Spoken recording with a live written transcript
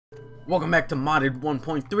Welcome back to Modded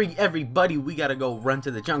 1.3, everybody. We gotta go run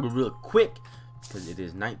to the jungle real quick because it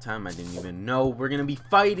is nighttime. I didn't even know. We're gonna be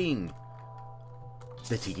fighting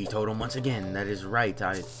the Tiki Totem once again. That is right.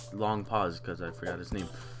 I long paused because I forgot his name.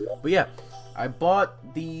 But yeah, I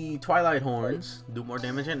bought the Twilight Horns. Do more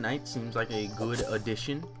damage at night. Seems like a good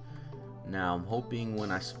addition. Now I'm hoping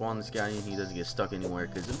when I spawn this guy in, he doesn't get stuck anywhere.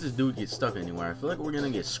 Because if this dude gets stuck anywhere, I feel like we're gonna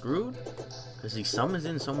get screwed. Because he summons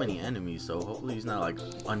in so many enemies, so hopefully he's not like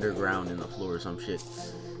underground in the floor or some shit.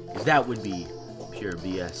 Because that would be pure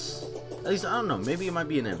BS. At least, I don't know, maybe it might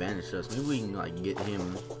be an advantage to us. Maybe we can like get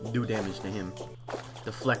him, do damage to him.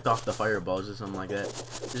 Deflect off the fireballs or something like that.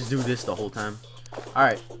 Just do this the whole time.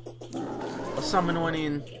 Alright. Let's summon one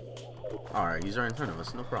in. Alright, he's right in front of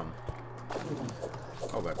us, no problem.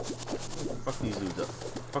 Oh god. Fuck these dudes up.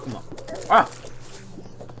 Fuck them up. Ah!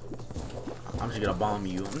 I'm just gonna bomb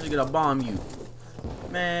you. I'm just gonna bomb you.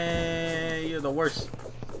 Man, you're the worst.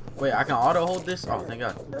 Wait, I can auto hold this? Oh, thank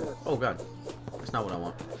god. Oh god. That's not what I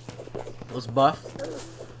want. Let's buff.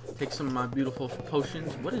 Take some of my beautiful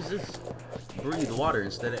potions. What is this? Breathe water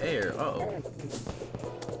instead of air. Uh-oh.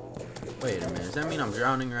 Wait a minute. Does that mean I'm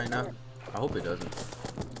drowning right now? I hope it doesn't.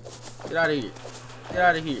 Get out of here. Get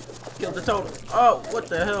out of here. Kill the totem. Oh, what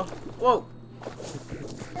the hell? Whoa.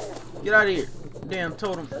 Get out of here. Damn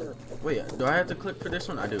totem. Wait, do I have to click for this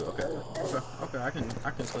one? I do. Okay. Okay, I can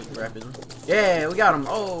click rapidly. Yeah, we got him.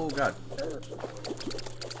 Oh god.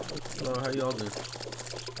 Hello, how y'all doing?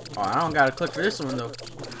 Oh, I don't gotta click for this one though.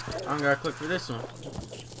 I don't gotta click for this one.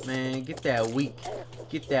 Man, get that weak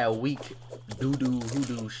doo-doo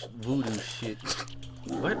hoodoo voodoo shit.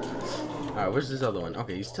 What? Alright, where's this other one?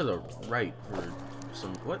 Okay, he's to the right for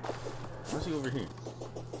some what? What's he over here?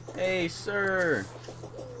 Hey sir!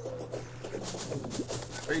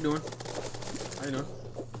 How you doing? How you doing?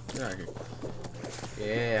 Get out of here.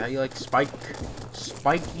 Yeah, how you like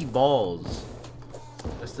spiky balls?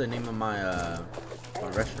 That's the name of my my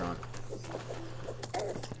restaurant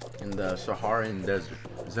in the Saharan desert.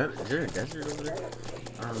 Is there a desert over there?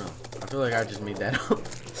 I don't know. I feel like I just made that up.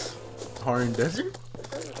 Saharan desert?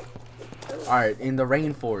 Alright, in the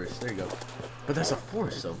rainforest. There you go. But that's a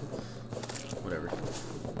forest, so whatever.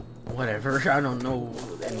 Whatever. I don't know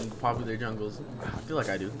any popular jungles. I feel like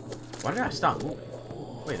I do. Why did I stop moving?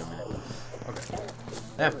 Wait a minute. Okay.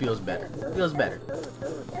 That feels better. Feels better.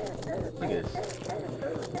 Look at this.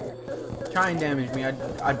 Try and damage me.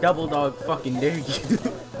 I double dog fucking dare you.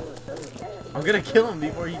 I'm gonna kill him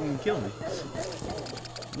before he can kill me.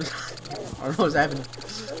 I don't know what's happening.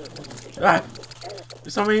 Ah!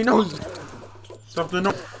 There's somebody knows. Stop the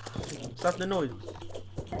noise. Stop the noise.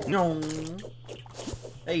 No.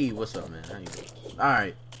 Hey, what's up, man? How you doing?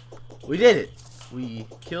 Alright. We did it. We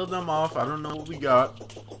killed them off. I don't know what we got.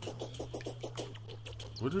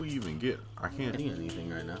 What did we even get? I can't see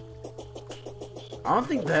anything right now. I don't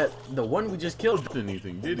think that the one we just killed dropped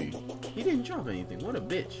anything, did he? He didn't drop anything. What a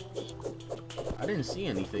bitch. I didn't see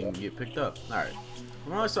anything get picked up. Alright.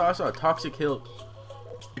 Well, I saw a toxic hill.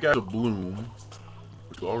 We got a bloom,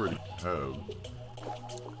 which we already have.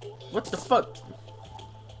 What the fuck?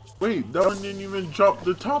 Wait, that one didn't even drop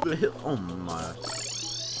the top of the hill. Oh my.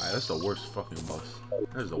 Alright, that's the worst fucking boss.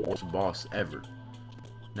 That is the worst boss ever.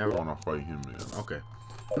 Never want to fight him, man. Okay.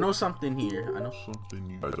 I know something here. I know something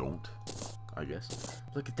you don't. I guess.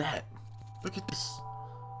 Look at that. Look at this.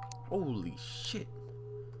 Holy shit.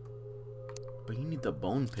 But you need the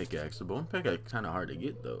bone pickaxe. The bone pickaxe kind of hard to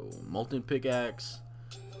get though. Molten pickaxe.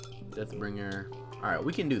 Deathbringer. Alright,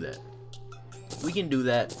 we can do that. We can do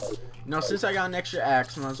that. Now, since I got an extra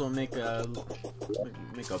axe, I might as well make a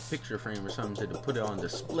picture frame or something to put it on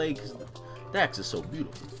display. Because the axe is so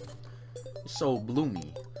beautiful. It's so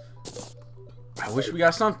bloomy. I wish we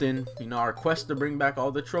got something. You know, our quest to bring back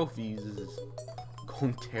all the trophies is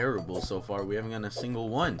going terrible so far. We haven't gotten a single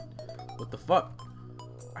one. What the fuck?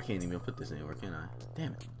 I can't even put this anywhere, can I?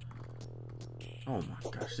 Damn it. Oh my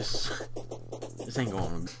gosh, this ain't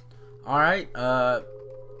going. Alright,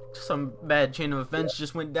 some bad chain of events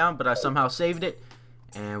just went down, but I somehow saved it.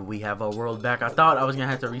 And we have our world back. I thought I was gonna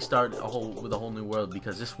have to restart with a whole new world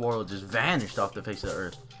because this world just vanished off the face of the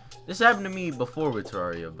earth. This happened to me before with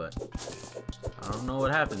Terraria, but I don't know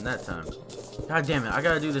what happened that time. God damn it, I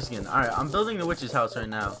gotta do this again. Alright, I'm building the witch's house right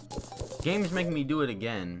now. Game is making me do it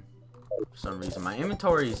again for some reason. My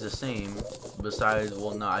inventory is the same, besides,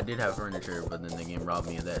 well, no, I did have furniture, but then the game robbed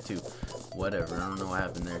me of that too. Whatever, I don't know what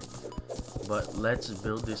happened there. But let's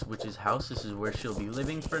build this witch's house. This is where she'll be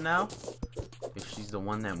living for now. If she's the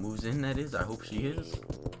one that moves in, that is. I hope she is.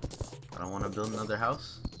 I don't want to build another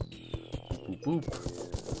house. Boop,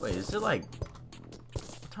 boop. Wait, is it like...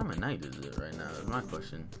 What time of night is it right now? That's my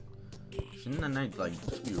question. Shouldn't the night like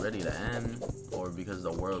just be ready to end, or because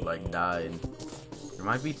the world like died? There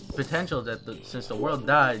might be potential that since the world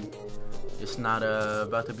died, it's not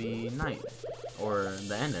about to be night or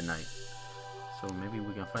the end of night. So maybe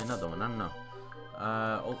we can find another one. I don't know.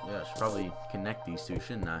 Oh yeah, I should probably connect these two,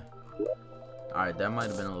 shouldn't I? Alright, that might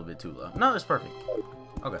have been a little bit too low. No, that's perfect.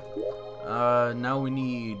 Okay. Now we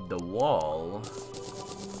need the wall.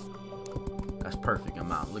 That's perfect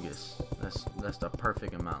amount. Look at this. That's the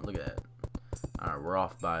perfect amount. Look at that. Alright, we're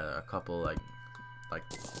off by a couple, like,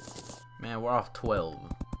 man, we're off 12.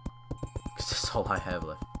 Cause that's all I have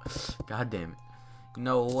left. God damn it. You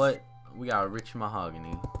know what? We got rich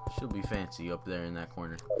mahogany. Should be fancy up there in that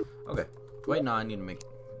corner. Okay. Wait, no, I need to make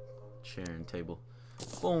chair and table.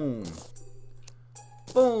 Boom.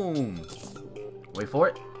 Boom. Wait for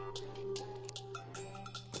it.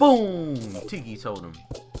 Boom. Tiki totem.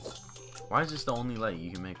 Why is this the only light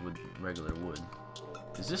you can make with regular wood?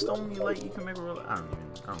 Is this the only light you can make with regular? I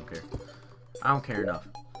don't care. I don't care enough.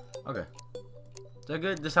 Okay. Is that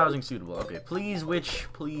good? This housing suitable. Okay. Please, witch,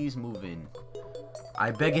 please move in.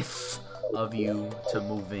 I beggeth of you to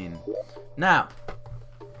move in. Now,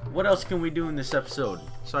 what else can we do in this episode?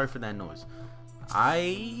 Sorry for that noise.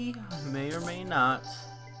 I may or may not.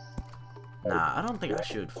 Nah, I don't think I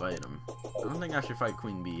should fight him. I don't think I should fight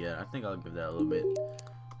Queen Bee yet. I think I'll give that a little bit.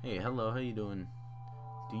 Hey, hello, how you doing?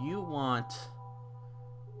 Do you want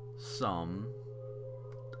some?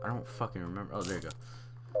 I don't fucking remember. Oh, there you go.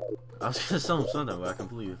 I was gonna sell him something, but I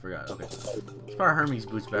completely forgot. Okay. Let's put our Hermes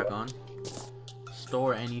boots back on.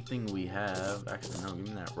 Store anything we have. Actually, no, give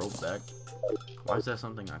me that rope back. Why is that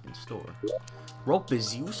something I can store? Rope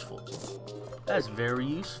is useful. That's very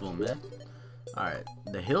useful, man. Alright,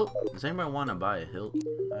 the hilt. Does anybody want to buy a hilt?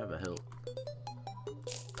 I have a hilt.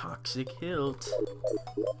 Toxic hilt.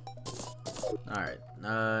 Alright,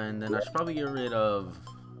 and then I should probably get rid of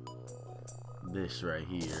this right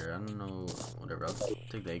here. I don't know, whatever. I'll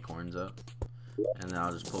take the acorns up. And then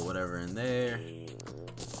I'll just put whatever in there.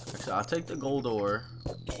 Actually, I'll take the gold ore.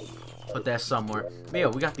 Put that somewhere. But yeah,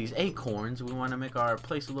 we got these acorns. We want to make our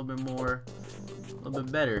place a little bit more, a little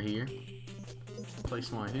bit better here.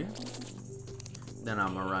 Place one here. Then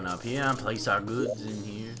I'm gonna run up here and place our goods in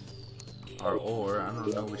here. Our ore. I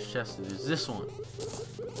don't know which chest it is. This one.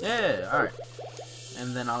 Yeah. All right.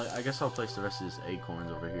 And then I guess I'll place the rest of this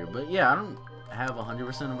acorns over here. But yeah, I don't have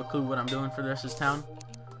 100% of a clue what I'm doing for the rest of this town.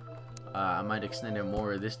 I might extend it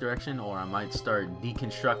more this direction, or I might start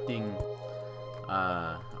deconstructing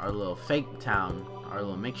our little fake town, our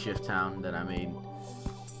little makeshift town that I made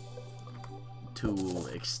to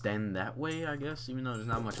extend that way, I guess, even though there's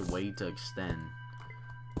not much way to extend.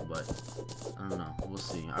 But I don't know, we'll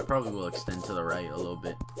see. I probably will extend to the right a little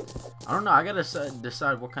bit. I don't know, I gotta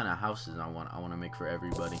decide what kind of houses I want to make for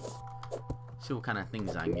everybody. See what kind of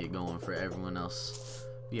things I can get going for everyone else.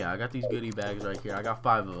 Yeah, I got these goodie bags right here. I got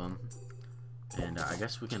 5 of them. And I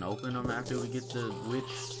guess we can open them after we get the witch.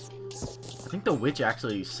 I think the witch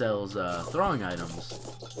actually sells throwing items.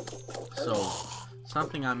 So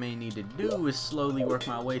something I may need to do is slowly work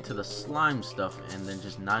my way to the slime stuff and then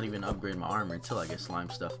just not even upgrade my armor until I get slime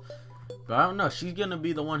stuff. But I don't know. She's going to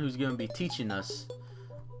be the one who's going to be teaching us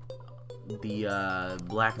the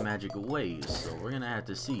black magic ways. So we're going to have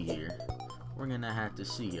to see here.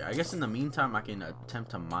 I guess in the meantime, I can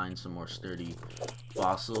attempt to mine some more sturdy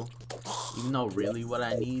fossil. Even though really what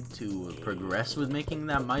I need to progress with making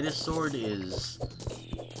that Midas sword is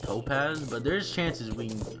topaz. But there's chances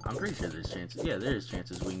I'm pretty sure there's chances. Yeah, there's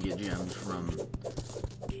chances we can get gems from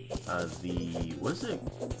the, what is it?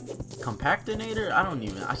 Compactinator?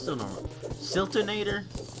 I still don't know. Siltonator?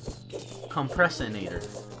 Compressinator.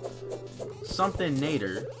 Something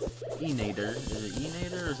nader. E-nader. Is it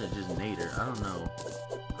E-nader or is it just nader? I don't know.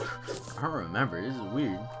 I don't remember. This is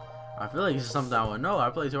weird. I feel like it's something I would know. I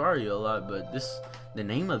play Terraria a lot, but the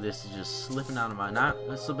name of this is just slipping out of my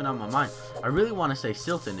mind. I really want to say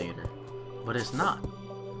Siltonator, but it's not.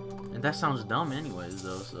 And that sounds dumb anyways,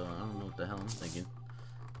 though, so I don't know what the hell I'm thinking.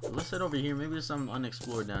 But let's head over here. Maybe there's something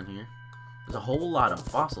unexplored down here. There's a whole lot of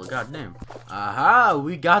fossil. Goddamn. Aha!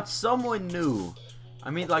 We got someone new. I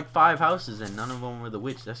made like 5 houses and none of them were the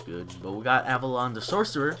witch. That's good. But we got Avalon the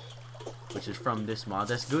Sorcerer, which is from this mod.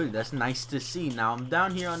 That's good. That's nice to see. Now I'm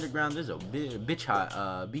down here underground. There's a beehive.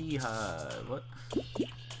 What?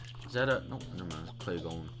 Is that a? No, never mind. It's clay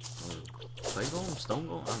golem. Clay golem? Stone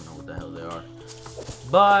golem? I don't know what the hell they are.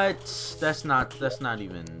 But that's not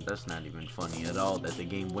even funny at all that the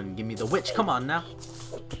game wouldn't give me the witch. Come on now.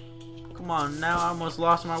 I almost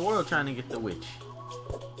lost my world trying to get the witch.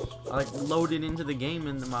 I like loaded into the game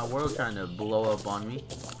into my world trying to blow up on me.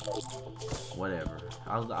 Whatever.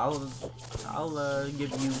 I'll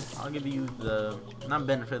give you the not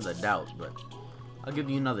benefit of the doubt, but I'll give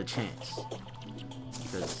you another chance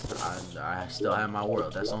because I still have my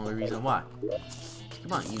world. That's the only reason why.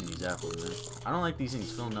 Keep on eating these apples, man. I don't like these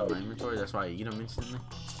things filling up my inventory. That's why I eat them instantly.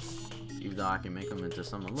 Even though I can make them into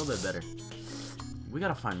something a little bit better. We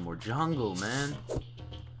gotta find more jungle, man.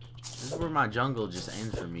 This is where my jungle just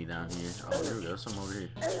ends for me down here. Oh, here we go. Some over here.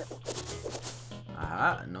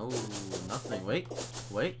 Aha. No, nothing. Wait.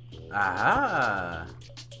 Aha.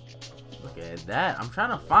 Look at that. I'm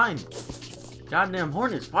trying to find goddamn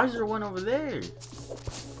hornets. Why is there one over there?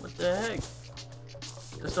 What the heck?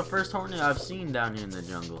 That's the first hornet I've seen down here in the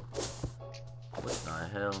jungle. What the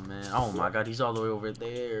hell, man? Oh my god, he's all the way over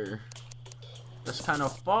there. That's kind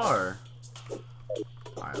of far.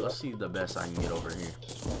 Alright, let's see the best I can get over here.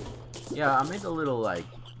 Yeah, I made the little, like,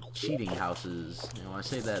 cheating houses. You know, I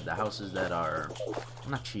say that the houses that are...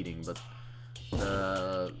 not cheating, but...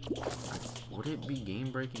 the... would it be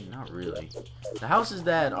game-breaking? Not really. The houses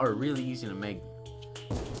that are really easy to make,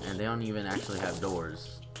 and they don't even actually have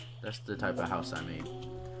doors. That's the type of house I made.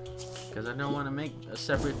 Because I don't want to make a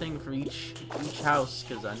separate thing for each house,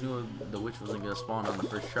 because I knew the witch wasn't going to spawn on the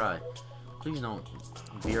first try. Please don't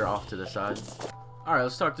veer off to the side. Alright,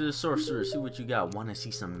 let's talk to the sorcerer, see what you got. Want to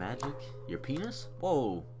see some magic? Your penis?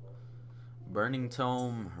 Whoa. Burning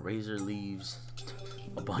tome, razor leaves,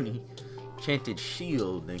 a bunny. Enchanted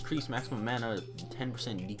shield, increase maximum mana,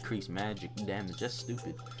 10% decrease magic damage. That's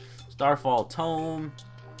stupid. Starfall tome.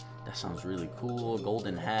 That sounds really cool.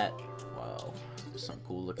 Golden hat. Wow. Some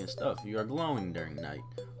cool looking stuff. You are glowing during night.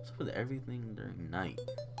 What's up with everything during night?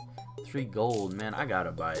 3 gold, man. I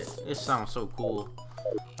gotta buy it. It sounds so cool.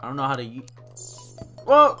 I don't know how to use.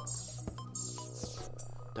 Whoa!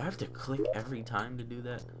 Do I have to click every time to do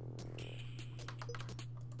that?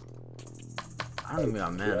 I don't even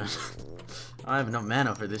got mana. I don't have enough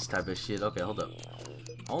mana for this type of shit. Okay, hold up.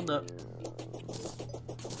 Hold up.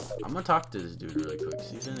 I'm gonna talk to this dude really quick.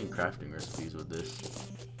 See if there's any crafting recipes with this.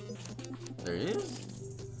 There is?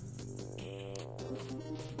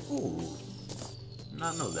 Ooh.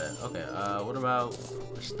 Not know that. Okay, what about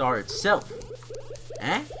the star itself?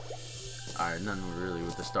 Eh? Alright, none really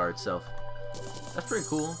with the star itself. That's pretty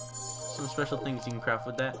cool. Some special things you can craft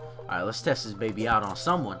with that. Alright, let's test this baby out on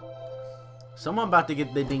someone. Someone about to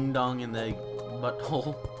get the ding dong in the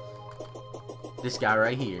butthole. This guy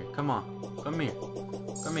right here. Come on. Come here.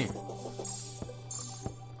 Come here.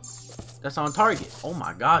 That's on target. Oh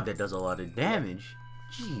my god, that does a lot of damage.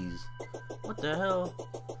 Jeez. What the hell?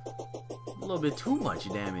 A little bit too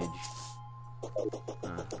much damage.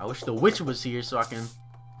 I wish the witch was here so I can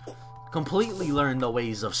completely learn the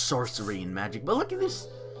ways of sorcery and magic. But look at this.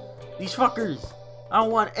 These fuckers. I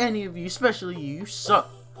don't want any of you, especially you. You suck.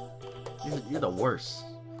 You're the worst.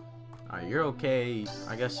 Alright, you're okay.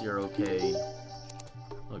 I guess you're okay.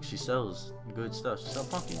 Look, she sells good stuff. She sells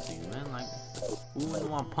pumpkin seeds, man. Like, who wouldn't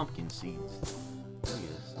want pumpkin seeds? Look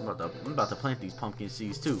at this. I'm about to plant these pumpkin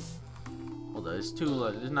seeds too. Hold on, it's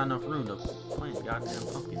too. There's not enough room to plant goddamn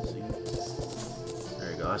pumpkin seeds.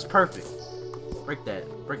 There you go. That's perfect. Break that.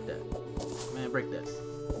 Break that. Man, break that.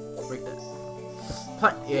 Break that.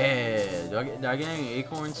 Plant. Yeah. Do I get any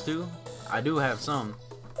acorns too? I do have some.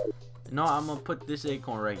 No, I'm gonna put this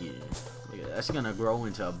acorn right here. Look at that. That's gonna grow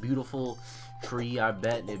into a beautiful tree. I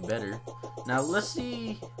bet it better. Now let's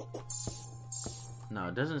see. No,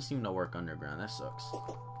 it doesn't seem to work underground. That sucks.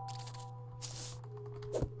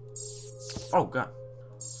 Oh god.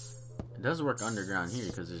 It does work underground here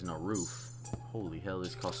because there's no roof. Holy hell,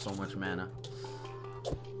 this costs so much mana.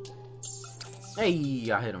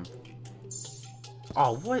 Hey, I hit him.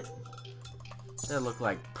 Oh, what? That looked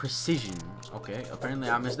like precision. Okay, apparently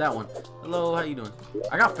I missed that one. Hello, how you doing?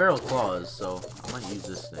 I got feral claws, so I might use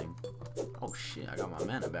this thing. Oh shit, I got my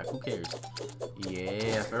mana back. Who cares?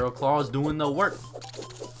 Yeah, feral claws doing the work.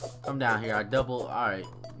 Come down here. I double. Alright.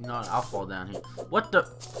 You know what? I'll fall down here. What the?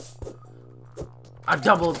 I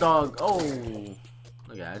double dog. Oh.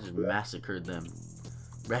 Look at that. I just massacred them.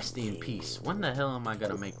 Rest in peace. When the hell am I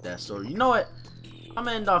gonna make that sword? You know what? I'm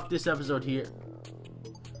gonna end off this episode here.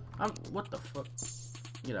 What the fuck?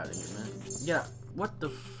 Get out of here, man. Yeah. What the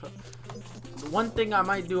fuck? One thing I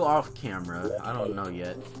might do off camera, I don't know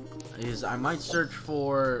yet, is I might search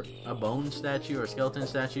for a bone statue or skeleton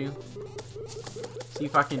statue. See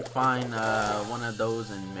if I can find one of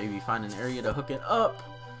those and maybe find an area to hook it up.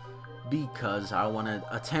 Because I want to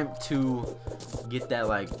attempt to get that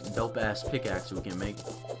like dope ass pickaxe we can make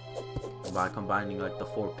by combining like the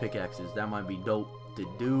 4 pickaxes. That might be dope to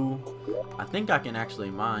do. I think I can actually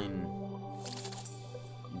mine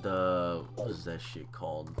the, what is that shit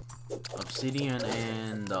called? Obsidian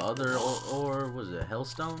and the other ore, was it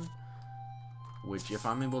Hellstone? Which, if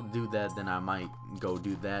I'm able to do that, then I might go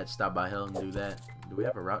do that. Stop by Hell and do that. Do we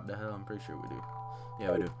have a route to Hell? I'm pretty sure we do.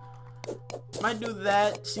 Yeah, we do. Might do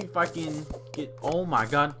that. See if I can get. Oh my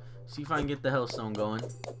god. See if I can get the Hellstone going.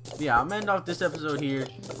 Yeah, I'm gonna end off this episode here.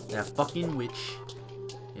 That fucking witch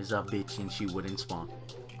is a bitch and she wouldn't spawn.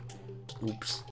 Oops.